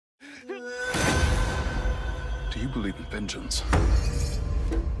Do you believe in vengeance?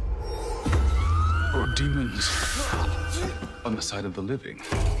 Or demons on the side of the living?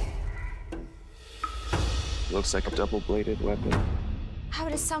 Looks like a double-bladed weapon. How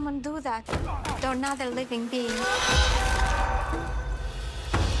does someone do that to another living being?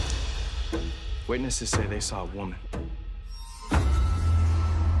 Witnesses say they saw a woman.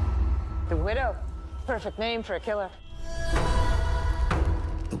 The Widow. Perfect name for a killer.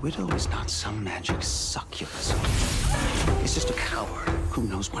 The Widow is not some magic succubus. It's just a coward who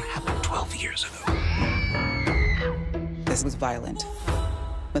knows what happened 12 years ago. This was violent,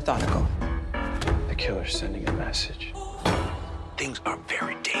 methodical. The killer's sending a message. Things are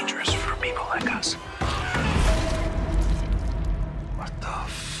very dangerous for people like us. What the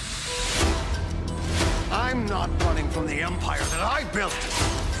I'm not running from the empire that I built.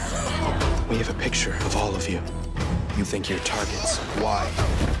 We have a picture of all of you. You think you're targets. Why?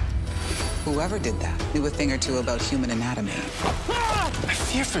 Whoever did that knew a thing or two about human anatomy. I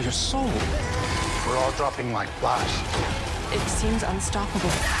fear for your soul. We're all dropping like flies. It seems unstoppable.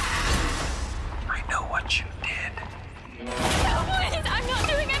 I know what you did. No, please, I'm not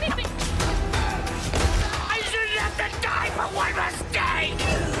doing anything. I shouldn't have to die for one mistake!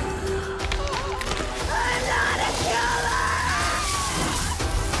 I'm not a killer!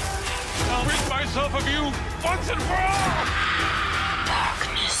 I'll rid myself of you once and for all!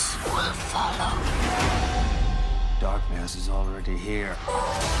 Darkness will follow. Darkness is already here.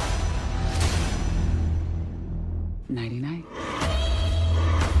 Nighty-night.